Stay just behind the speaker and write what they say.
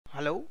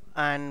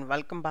And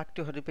welcome back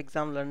to Harip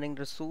Exam Learning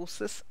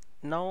Resources.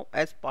 Now,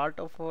 as part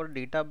of our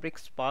Databricks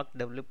Spark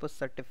Developer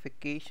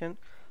Certification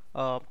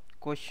uh,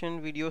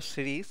 question video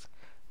series,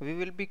 we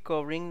will be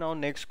covering now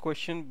next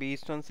question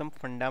based on some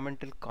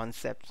fundamental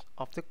concepts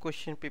of the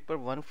question paper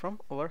 1 from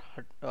our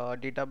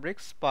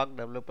Databricks Spark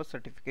Developer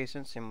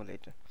Certification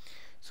Simulator.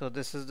 So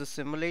this is the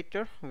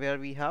simulator where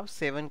we have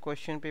 7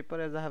 question paper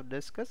as I have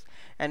discussed,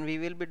 and we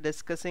will be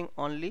discussing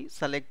only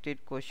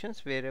selected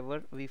questions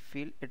wherever we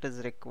feel it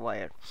is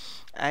required.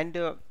 And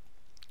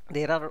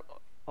there are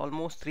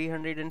almost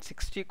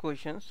 360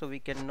 questions, so we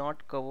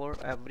cannot cover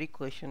every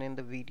question in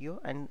the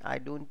video, and I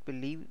don't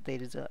believe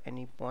there is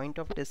any point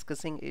of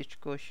discussing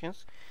each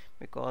questions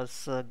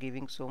because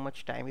giving so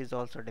much time is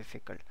also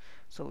difficult.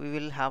 So we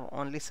will have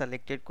only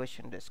selected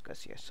question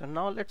discussed here. So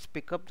now let's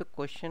pick up the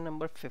question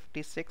number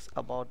 56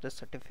 about the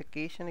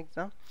certification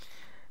exam.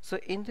 So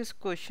in this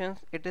question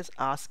it is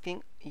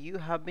asking, you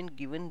have been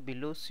given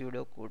below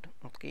pseudocode.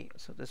 Okay,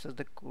 so this is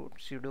the code,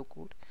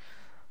 pseudocode.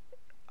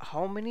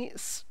 How many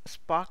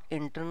Spark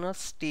internal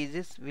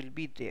stages will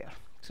be there?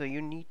 So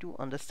you need to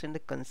understand the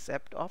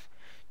concept of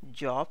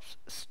jobs,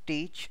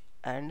 stage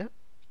and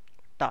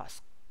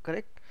task,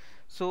 correct?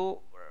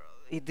 So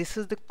this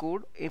is the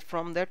code.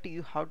 From that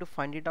you have to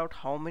find it out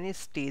how many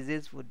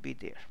stages would be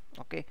there.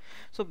 Okay,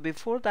 so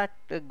before that,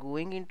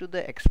 going into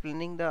the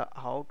explaining the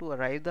how to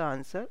arrive the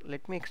answer,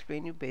 let me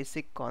explain you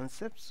basic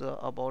concepts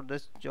about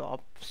this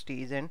job,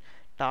 stage and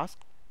task.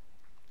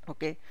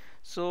 Okay,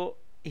 so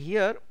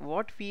here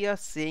what we are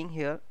saying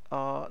here,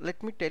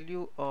 let me tell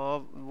you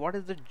what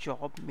is the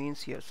job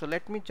means here. So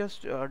let me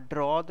just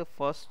draw the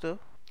first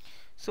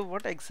so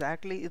what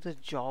exactly is a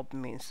job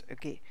means.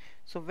 Okay,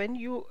 so when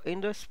you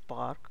in the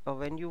Spark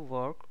when you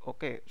work,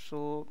 okay,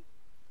 so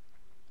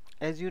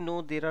as you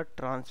know there are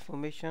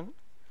transformation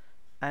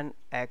and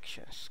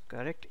actions,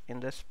 correct,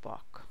 in the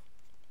Spark.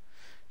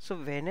 So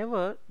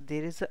whenever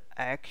there is a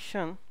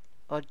action,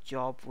 a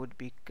job would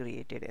be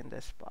created in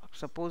the Spark.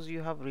 Suppose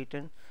you have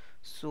written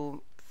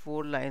so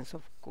 4 lines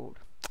of code,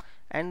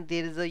 and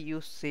there is a,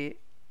 you say,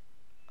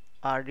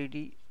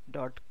 rdd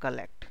dot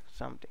collect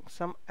something,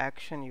 some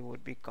action you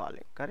would be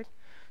calling, correct?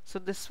 So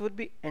this would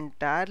be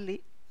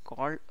entirely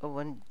called a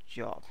one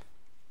job,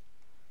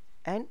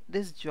 and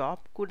this job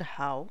could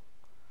have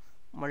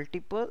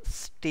multiple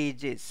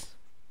stages.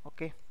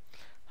 Okay,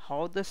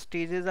 how the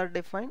stages are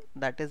defined,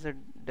 that is a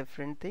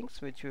different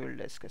things which we will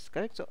discuss,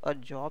 correct? So a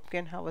job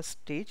can have a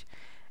stage,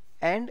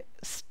 and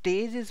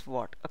stage is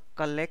what? A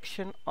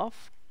collection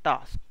of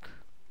tasks,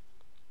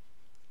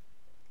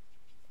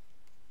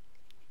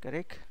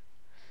 correct?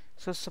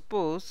 So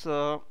suppose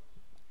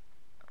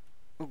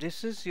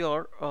this is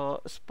your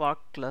Spark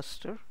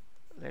cluster.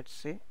 Let's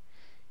say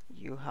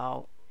you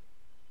have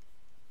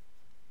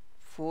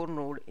 4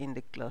 node in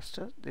the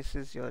cluster. This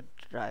is your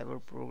driver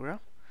program,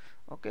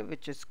 okay,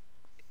 which is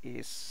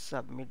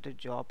submit the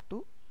job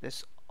to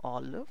this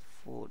all the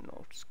 4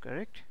 nodes,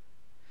 correct,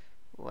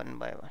 one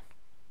by one.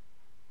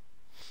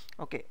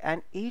 Okay,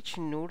 and each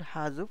node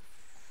has a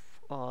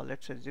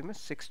let's assume a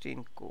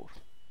 16 core.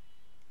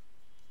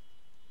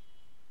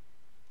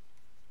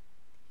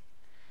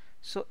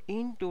 So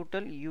in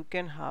total you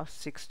can have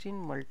 16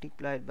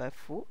 multiplied by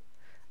 4.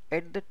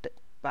 At the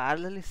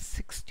parallel is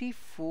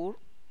 64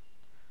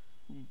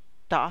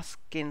 task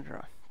can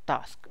run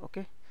task,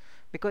 okay,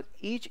 because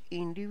each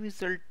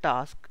individual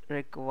task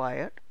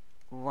required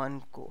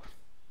one core.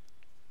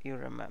 You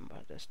remember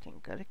this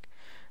thing, correct?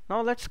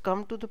 Now let's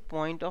come to the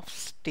point of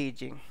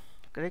staging,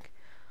 correct?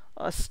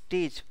 A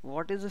stage,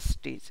 what is a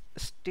stage? A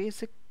stage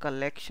is a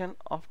collection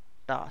of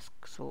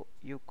tasks. So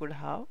you could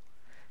have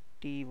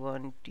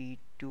T1,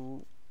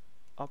 T2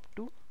 up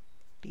to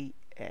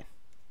Tn.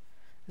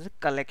 It's a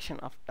collection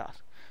of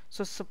tasks.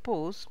 So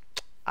suppose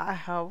I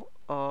have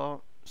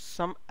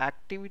some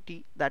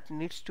activity that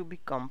needs to be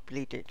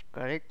completed,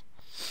 correct?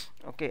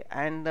 Okay,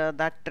 and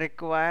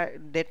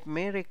that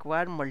may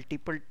require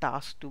multiple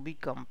tasks to be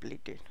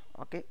completed,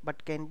 okay,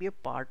 but can be a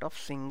part of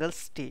single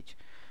stage.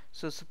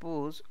 So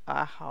suppose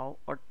I have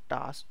a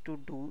task to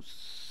do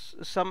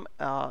some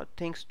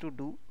things to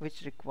do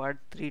which require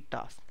 3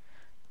 tasks,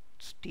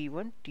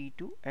 T1,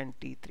 T2 and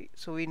T3.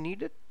 So we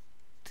need a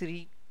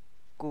 3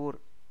 core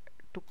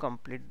to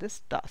complete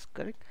this task,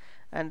 correct?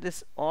 And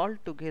this all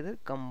together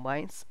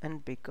combines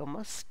and become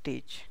a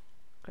stage,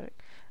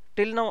 correct?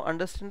 Till now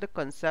understand the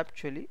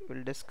conceptually,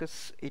 we'll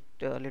discuss it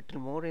a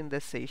little more in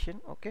this session.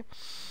 Okay,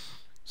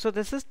 so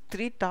this is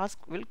 3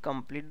 tasks will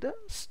complete the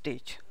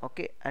stage,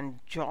 okay, and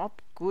job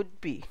could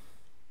be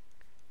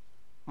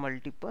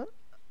multiple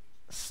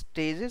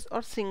stages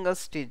or single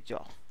stage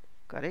job,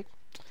 correct?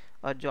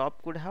 A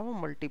job could have a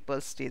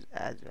multiple stage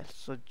as well.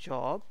 So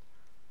job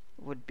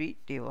would be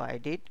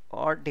divided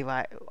or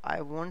divide, I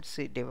won't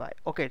say divide,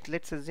 okay,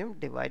 let's assume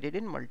divided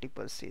in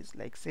multiple stages,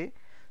 like say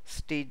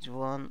stage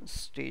 1,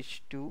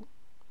 stage 2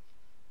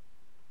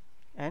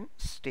 and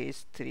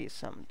stage 3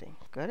 something,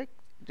 correct?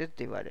 Just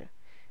divided,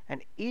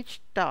 and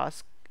each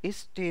task is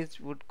stage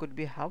would could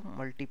be have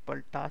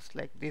multiple tasks,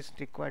 like this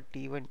require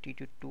T1,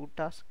 T2 2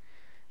 tasks,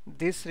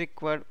 this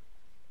require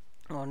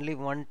only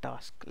one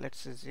task,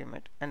 let's assume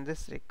it, and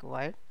this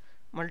required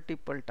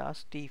multiple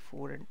tasks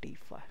T4 and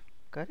T5,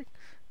 correct?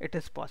 It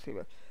is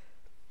possible.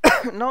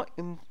 Now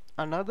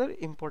another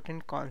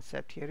important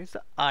concept here is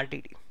the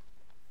RDD,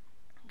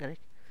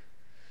 correct?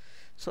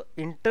 So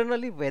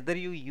internally, whether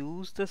you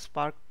use the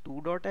Spark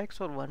 2.x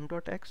or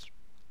 1.x,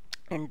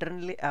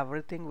 internally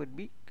everything would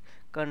be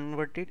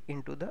converted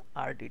into the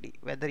RDD,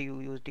 whether you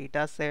use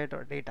data set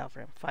or data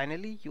frame.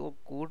 Finally your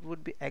code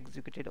would be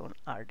executed on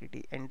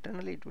RDD.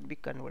 Internally it would be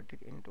converted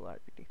into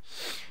RDD.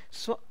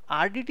 So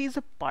RDD is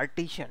a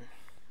partition.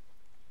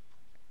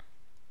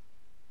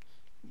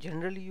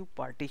 Generally you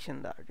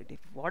partition the RDD.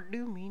 What do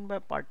you mean by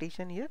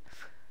partition here?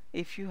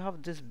 If you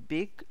have this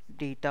big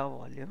data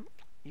volume,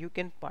 you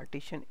can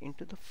partition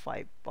into the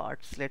 5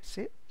 parts, let's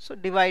say, so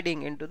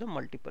dividing into the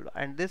multiple,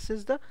 and this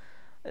is the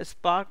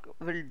Spark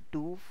will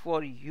do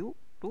for you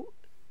to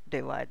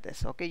divide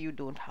this. Okay, you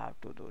don't have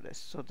to do this.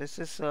 So this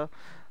is a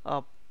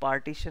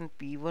partition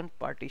P1,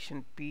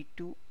 partition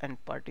P2,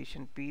 and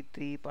partition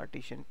P3,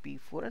 partition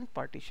P4, and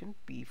partition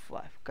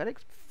P5,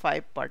 correct?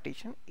 5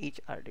 partition each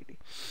RDD.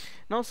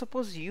 Now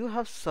suppose you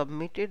have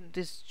submitted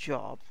this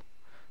job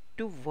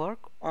to work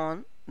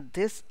on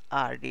this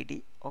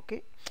RDD.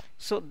 Okay,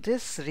 so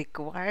this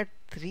required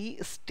 3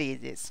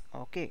 stages.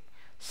 Okay,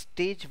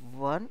 stage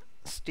 1,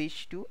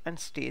 stage 2, and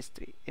stage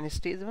 3. In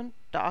stage 1,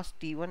 task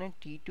T1 and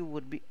T2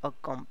 would be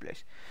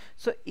accomplished.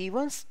 So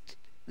even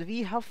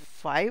we have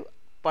 5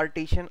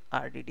 partition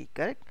RDD,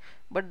 correct?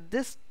 But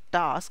this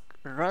task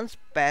runs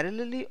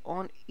parallelly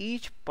on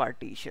each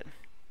partition.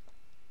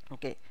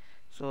 Okay,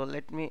 so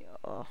let me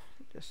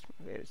just,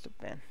 where is the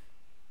pen?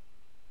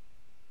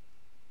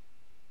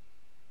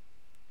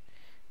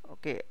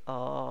 Okay,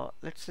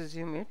 let's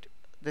assume it,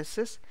 this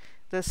is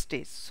the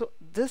stage. So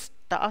this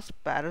task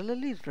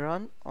parallelly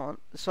run on,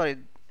 sorry,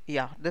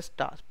 yeah, this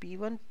task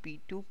P1,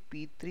 P2,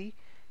 P3,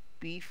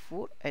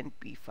 P4, and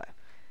P5,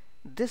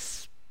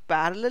 this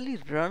parallelly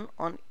run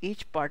on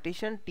each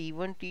partition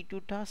T1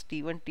 T2 task,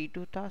 T1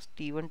 T2 task,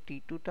 T1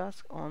 T2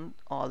 task, on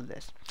all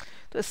this.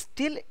 So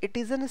still it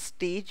is in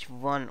stage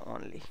 1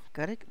 only,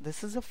 correct?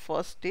 This is the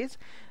first stage,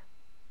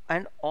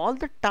 and all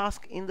the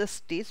tasks in the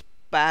stage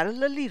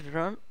parallelly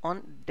run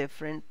on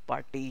different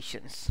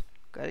partitions,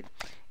 correct?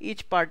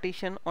 Each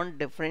partition on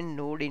different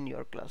node in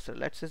your cluster.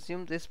 Let's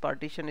assume this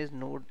partition is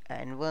node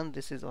n1,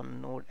 this is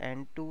on node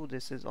n2,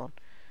 this is on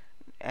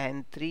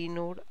n3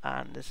 node,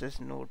 and this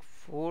is node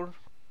 4,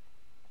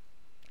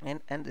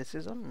 and this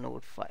is on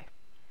node 5,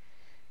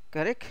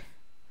 correct?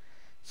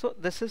 So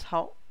this is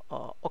how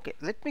okay,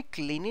 let me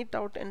clean it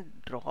out and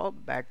draw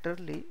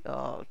betterly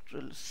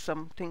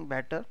something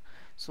better,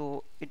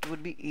 so it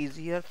would be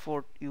easier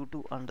for you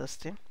to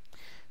understand.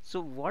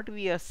 So what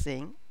we are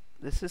saying,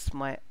 this is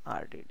my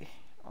RDD.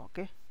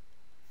 Okay,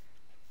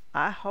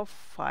 I have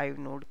 5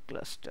 node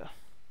cluster.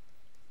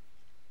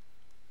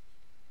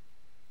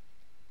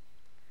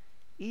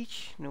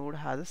 Each node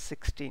has a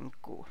 16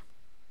 core.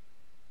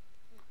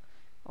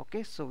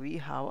 Okay, so we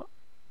have a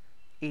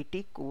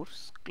 80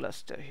 cores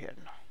cluster here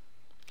now,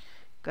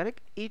 correct?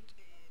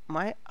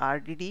 My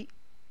RDD,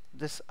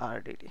 this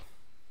RDD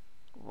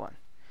 1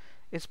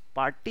 is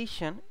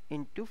partition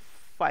into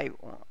 5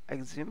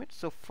 assume it.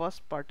 So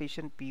first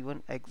partition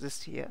P1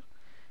 exists here,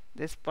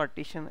 this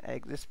partition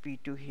exists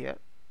P2 here,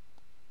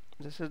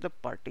 this is the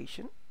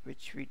partition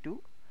which we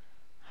do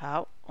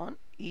have on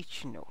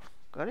each node,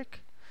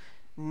 correct?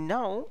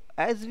 Now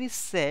as we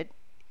said,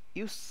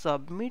 you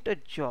submit a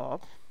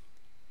job,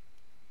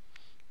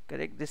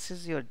 correct? This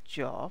is your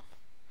job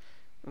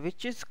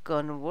which is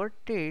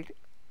converted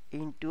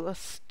into a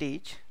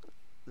stage.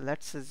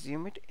 Let's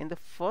assume it, in the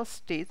first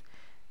stage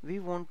we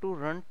want to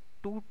run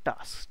 2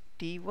 tasks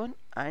T1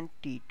 and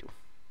T2.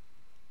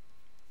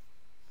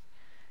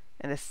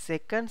 In the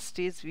second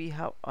stage we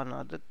have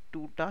another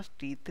 2 tasks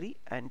T3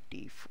 and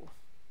T4,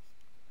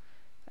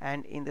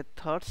 and in the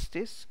third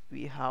stage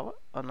we have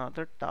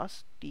another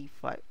task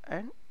T5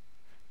 and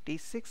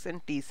T6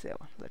 and T7,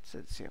 let's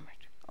assume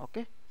it.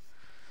 Okay,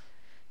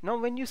 now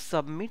when you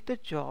submit the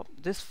job,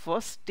 this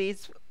first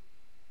stage,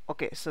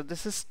 okay, so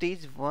this is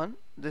stage 1,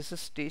 this is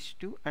stage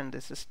 2, and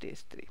this is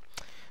stage 3.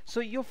 So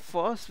your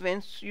first,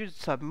 when you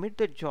submit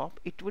the job,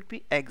 it would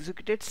be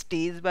executed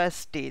stage by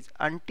stage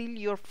until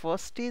your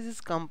first stage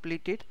is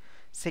completed.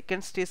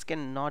 Second stage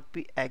cannot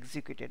be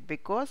executed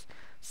because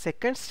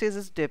second stage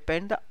is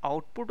depend the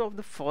output of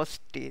the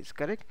first stage,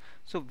 correct?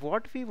 So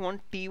what we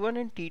want, T1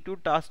 and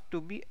T2 tasks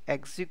to be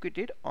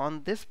executed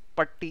on this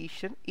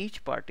partition,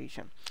 each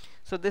partition.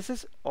 So this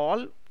is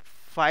all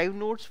 5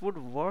 nodes would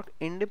work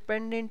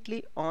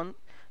independently on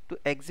to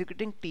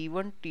executing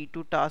T1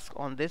 T2 task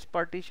on this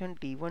partition,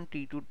 T1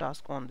 T2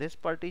 task on this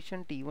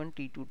partition, T1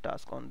 T2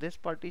 task on this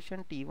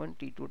partition, T1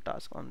 T2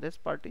 task on this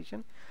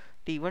partition,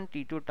 T1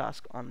 T2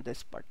 task on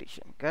this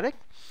partition,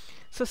 correct?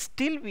 So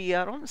still we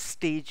are on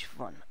stage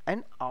 1,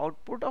 and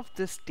output of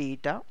this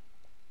data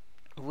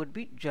would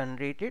be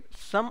generated,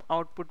 some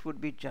output would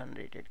be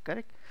generated,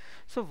 correct?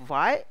 So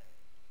why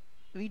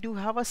we do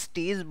have a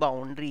stage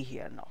boundary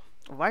here now?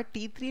 Why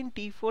T3 and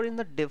T4 in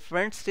the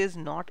different stage,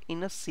 not in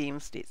the same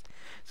stage?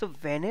 So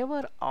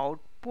whenever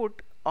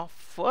output of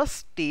first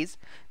stage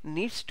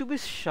needs to be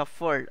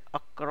shuffled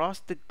across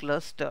the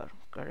cluster,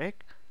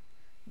 correct,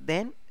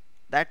 then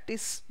that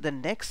is the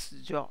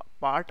next job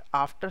part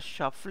after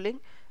shuffling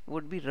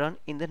would be run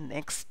in the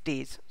next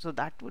stage. So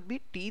that would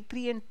be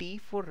T3 and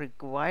T4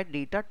 require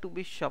data to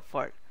be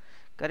shuffled,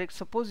 correct.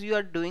 Suppose you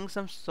are doing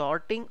some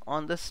sorting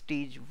on the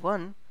stage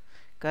 1,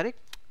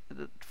 correct,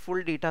 the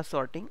full data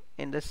sorting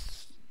in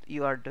this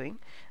you are doing,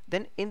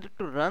 then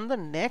to run the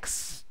next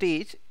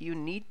stage you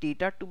need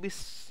data to be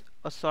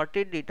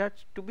sorted data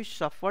to be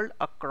shuffled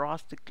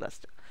across the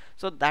cluster.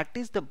 So that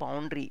is the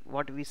boundary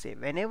what we say.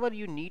 Whenever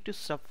you need to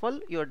shuffle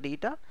your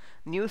data,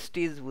 new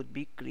stage would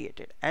be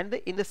created, and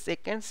in the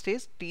second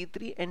stage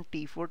T3 and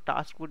T4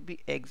 task would be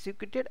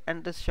executed,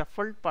 and the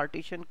shuffled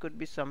partition could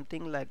be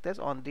something like this: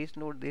 on this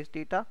node this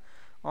data,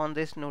 on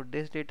this node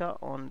this data,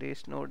 on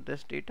this node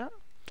this data,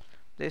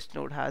 this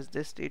node has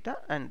this data,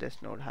 and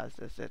this node has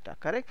this data,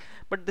 correct.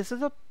 But this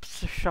is a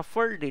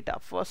shuffled data.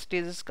 First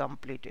stage is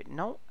completed.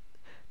 Now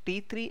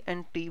T3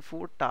 and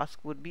T4 task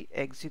would be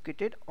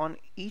executed on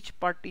each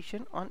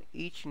partition on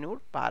each node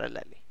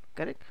parallelly,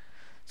 correct.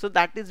 So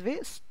that is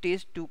where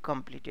stage 2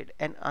 completed,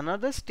 and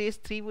another stage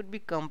 3 would be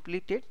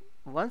completed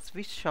once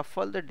we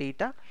shuffle the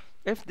data.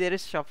 If there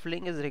is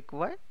shuffling is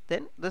required,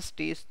 then the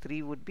stage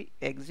 3 would be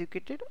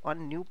executed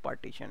on new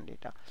partition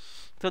data.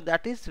 So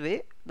that is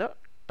where the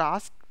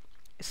task,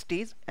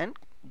 stage and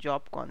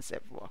job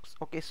concept works.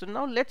 Okay, so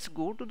now let's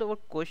go to the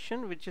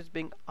question which is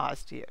being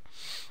asked here.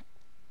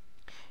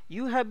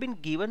 You have been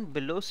given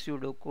below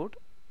pseudocode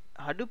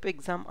Hadoop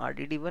exam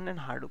RDD1 and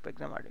Hadoop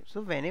exam RDD.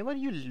 So whenever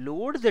you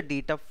load the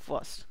data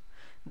first,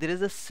 there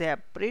is a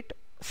separate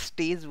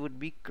stage would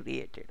be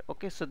created.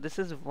 Okay, so this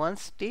is one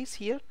stage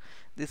here,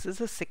 this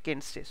is a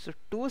second stage. So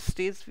two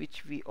stages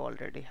which we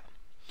already have.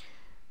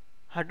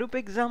 Hadoop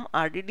exam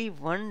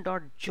RDD1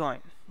 dot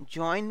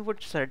join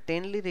would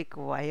certainly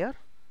require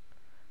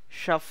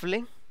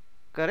shuffling,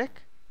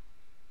 correct.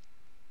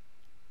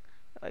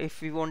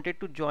 If we wanted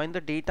to join the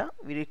data,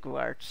 we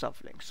required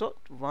shuffling. So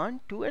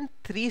 1, 2 and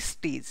 3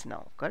 stages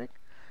now, correct.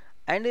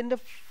 And in the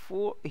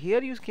 4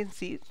 here you can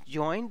see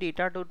join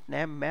data dot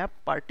map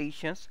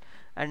partitions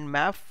and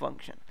map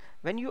function.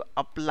 When you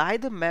apply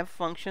the map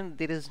function,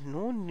 there is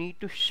no need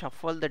to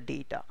shuffle the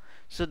data.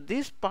 So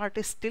this part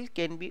is still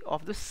can be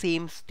of the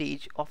same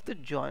stage of the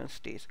join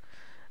stage.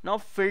 Now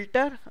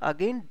filter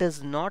again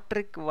does not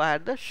require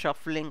the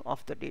shuffling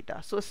of the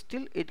data, so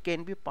still it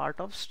can be part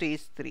of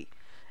stage 3.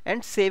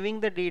 And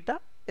saving the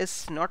data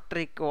is not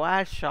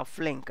require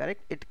shuffling,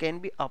 correct. It can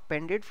be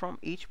appended from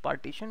each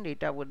partition,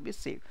 data would be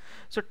saved.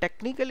 So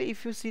technically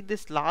if you see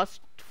this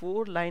last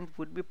 4 lines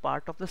would be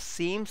part of the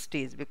same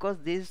stage, because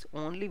there is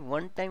only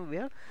one time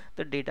where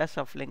the data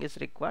shuffling is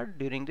required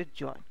during the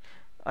join.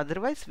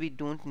 Otherwise we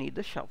don't need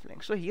the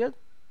shuffling. So here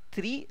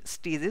 3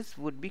 stages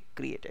would be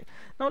created.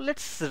 Now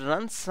let's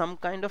run some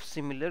kind of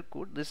similar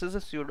code. This is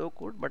a pseudo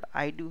code, but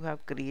I do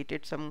have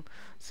created some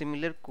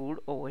similar code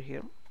over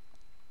here.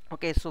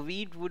 Okay, so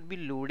we would be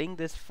loading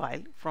this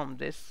file from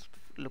this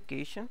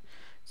location.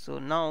 So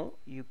now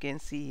you can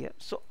see here,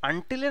 so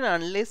until and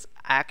unless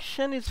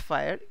action is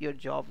fired, your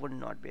job would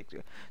not be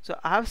executed. So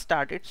I have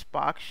started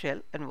Spark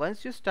shell, and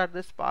once you start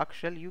the Spark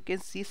shell, you can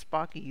see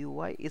Spark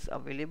UI is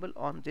available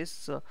on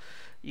this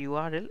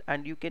URL,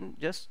 and you can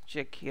just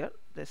check here,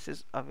 this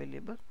is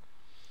available.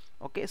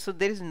 Okay, so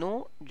there is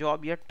no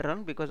job yet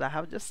run because I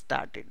have just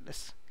started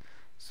this.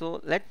 So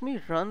let me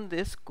run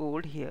this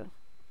code here,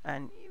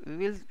 and we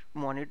will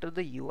monitor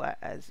the UI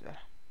as well.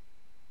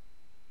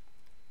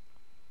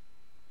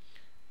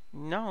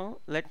 Now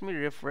let me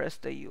refresh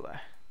the UI.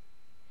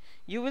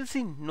 You will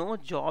see no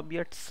job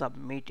yet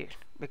submitted,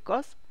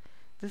 because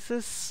this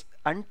is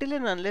until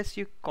and unless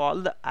you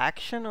call the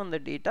action on the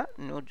data,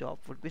 no job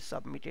would be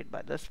submitted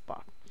by the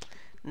Spark.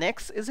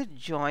 Next is a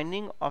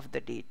joining of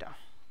the data,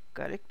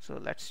 correct. So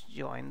let's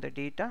join the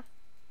data.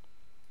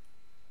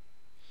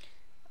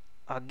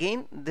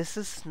 Again, this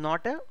is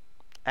not a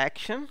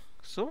action,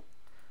 so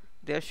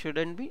there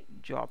shouldn't be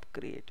job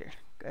created,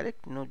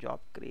 correct. No job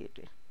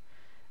created.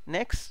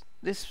 Next,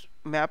 this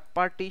map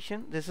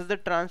partition, this is the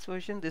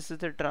transformation, this is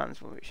the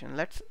transformation.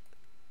 Let's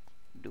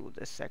do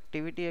this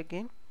activity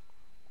again.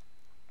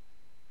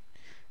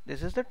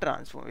 This is the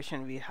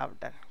transformation we have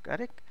done,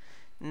 correct.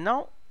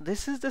 Now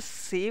this is the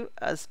save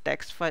as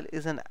text file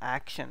is an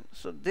action.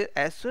 So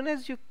as soon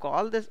as you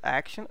call this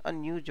action, a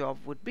new job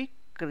would be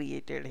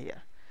created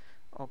here.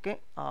 Okay,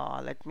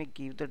 let me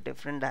give the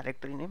different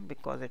directory name,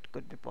 because it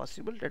could be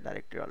possible the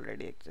directory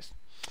already exists.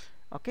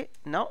 Okay,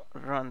 now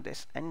run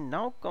this, and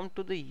now come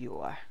to the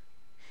UI.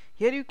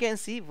 Here you can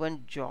see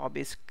one job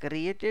is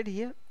created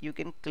here. You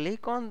can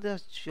click on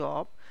this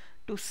job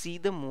to see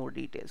the more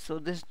details. So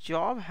this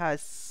job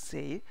has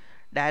say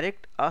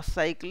direct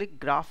acyclic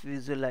graph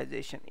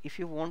visualization. If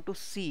you want to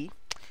see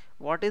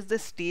what is the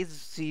stage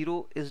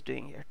 0 is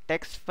doing here,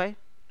 text file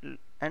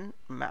and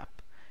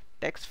map,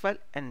 text file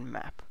and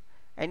map.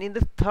 And in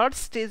the third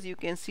stage you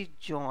can see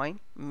join,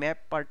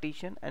 map,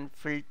 partition, and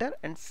filter,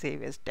 and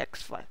save as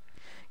text file.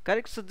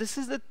 Correct. So this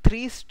is the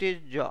three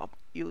stage job.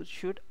 You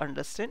should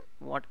understand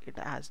what it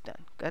has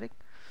done. Correct.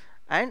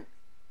 And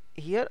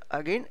here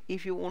again,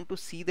 if you want to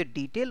see the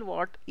detail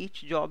what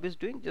each job is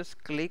doing,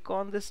 just click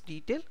on this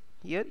detail.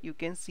 Here you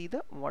can see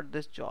the what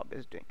this job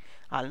is doing.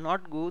 I'll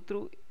not go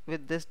through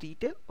with this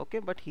detail, okay,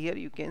 but here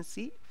you can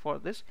see for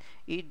this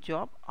each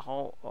job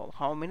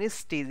how many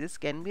stages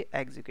can be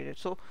executed.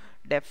 So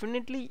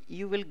definitely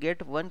you will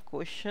get one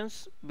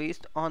questions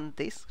based on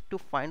this to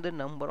find the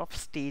number of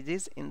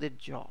stages in the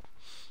job.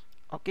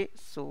 Okay,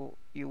 so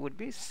you would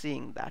be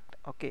seeing that.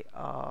 Okay,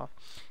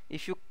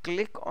 if you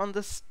click on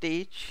the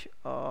stage,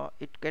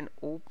 it can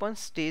open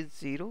stage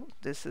 0.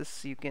 This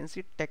is, you can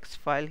see text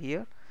file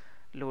here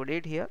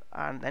loaded here,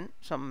 and then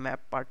some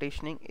map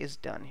partitioning is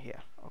done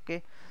here.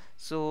 Okay,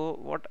 so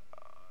what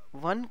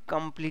one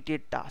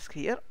completed task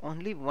here,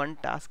 only one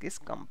task is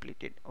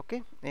completed.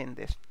 Okay, in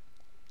this,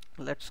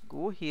 let's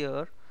go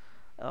here,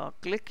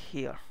 click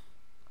here.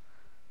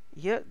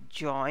 Here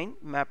join,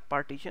 map,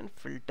 partition,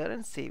 filter,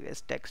 and save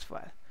as text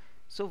file.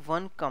 So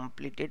one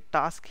completed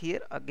task here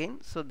again.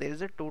 So there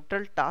is a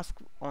total task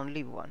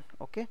only one.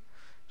 Okay,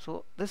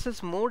 so this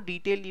is more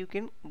detail you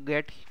can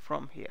get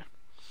from here.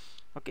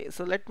 Okay,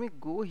 so let me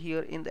go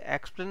here in the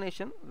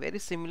explanation. Very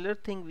similar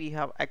thing we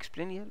have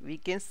explained here. We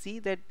can see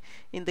that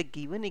in the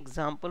given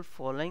example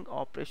following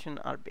operation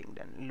are being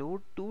done: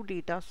 load two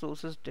data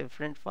sources,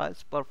 different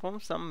files,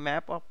 perform some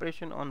map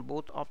operation on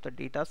both of the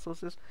data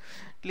sources,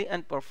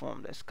 and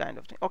perform this kind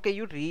of thing. Okay,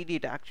 you read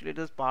it. Actually it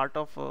is part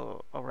of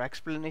our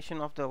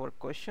explanation of our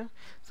question.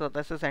 So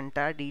this is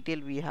entire detail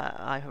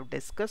I have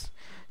discussed.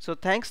 So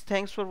thanks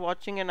for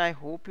watching, and I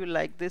hope you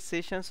like this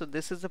session. So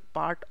this is a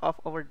part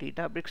of our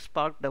Databricks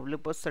Spark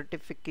Developer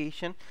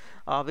certification,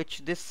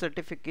 which this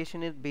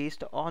certification is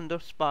based on the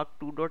Spark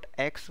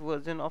 2.x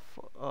version of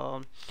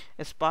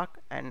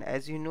Spark. And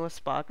as you know,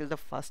 Spark is the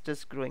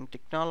fastest growing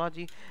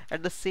technology.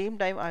 At the same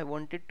time, I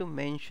wanted to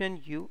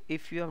mention you,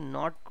 if you have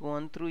not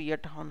gone through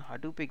yet on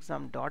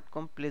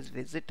hadoopexam.com, please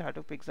visit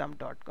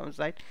hadoopexam.com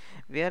site,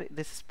 where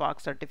this Spark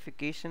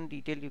certification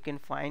detail you can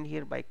find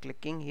here by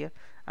clicking here,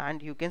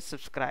 and you can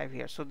subscribe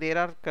here. So there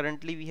are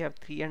currently we have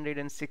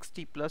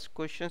 360 plus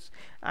questions,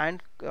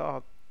 and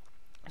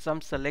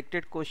some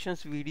selected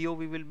questions video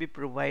we will be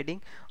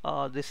providing.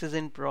 This is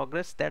in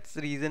progress, that's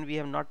the reason we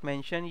have not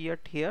mentioned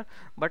yet here,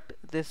 but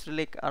this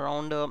like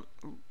around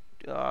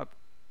 12-15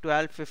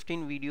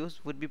 videos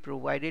would be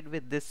provided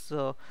with this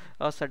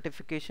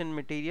certification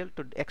material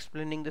to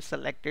explaining the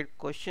selected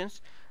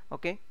questions.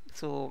 Okay,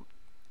 so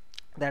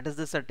that is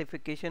the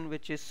certification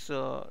which is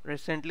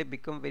recently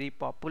become very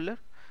popular,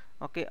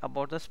 okay,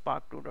 about the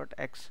Spark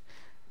 2.x.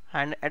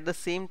 And at the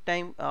same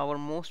time, our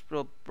most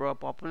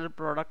popular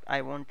product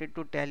I wanted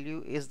to tell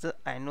you is the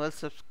annual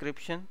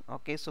subscription.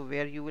 Okay, so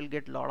where you will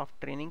get lot of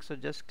training. So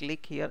just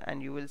click here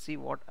and you will see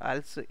what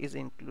else is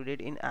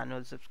included in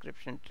annual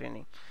subscription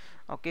training.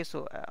 Okay,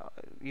 so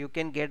you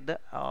can get the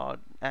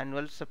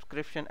annual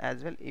subscription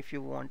as well if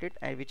you want it,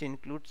 which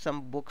includes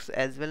some books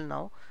as well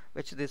now,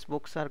 which these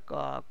books are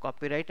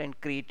copyright and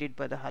created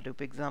by the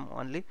Hadoop exam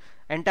only.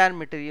 Entire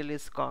material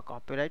is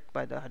copyright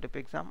by the Hadoop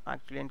exam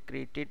actually, and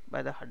created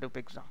by the Hadoop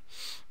exam.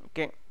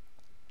 Okay,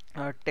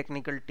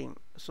 technical team.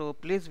 So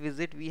please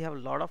visit, we have a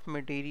lot of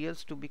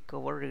materials to be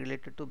covered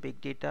related to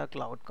big data,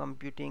 cloud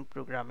computing,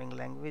 programming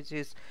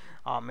languages,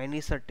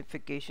 many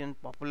certification,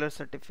 popular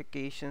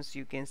certifications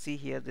you can see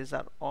here. These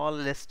are all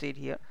listed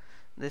here.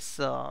 This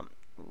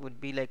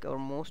would be like, or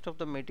most of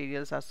the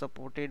materials are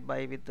supported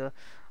by with the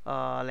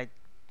like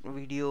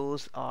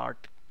videos,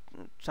 art,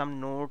 some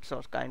notes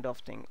or kind of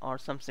thing, or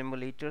some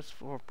simulators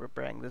for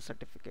preparing the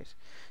certificates.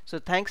 So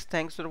thanks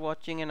for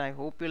watching, and I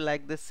hope you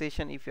like this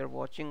session. If you're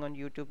watching on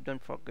YouTube,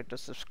 don't forget to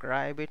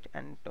subscribe it,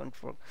 and don't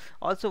forget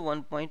also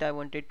one point I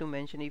wanted to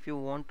mention: if you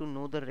want to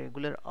know the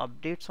regular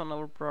updates on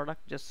our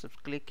product, just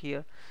click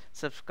here,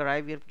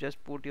 subscribe here,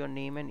 just put your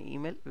name and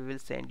email, we will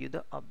send you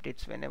the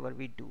updates whenever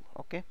we do.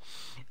 Okay,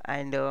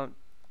 and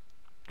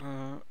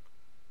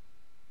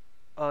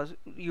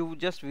you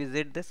just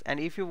visit this, and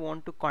if you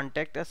want to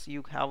contact us,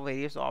 you have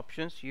various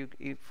options.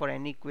 If for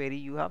any query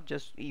you have,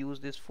 just use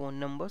these phone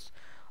numbers,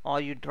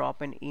 or you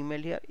drop an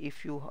email here.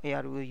 If you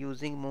are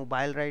using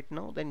mobile right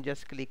now, then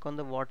just click on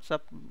the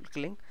WhatsApp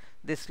link.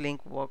 This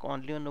link work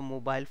only on the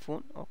mobile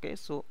phone. Okay,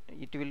 so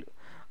it will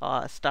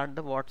start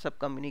the WhatsApp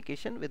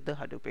communication with the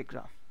Hadoop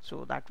exam.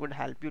 So that would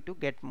help you to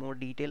get more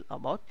detail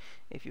about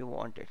if you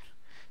want it.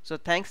 So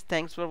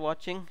thanks for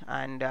watching,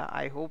 and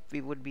I hope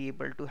we would be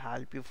able to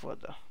help you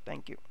further.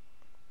 Thank you.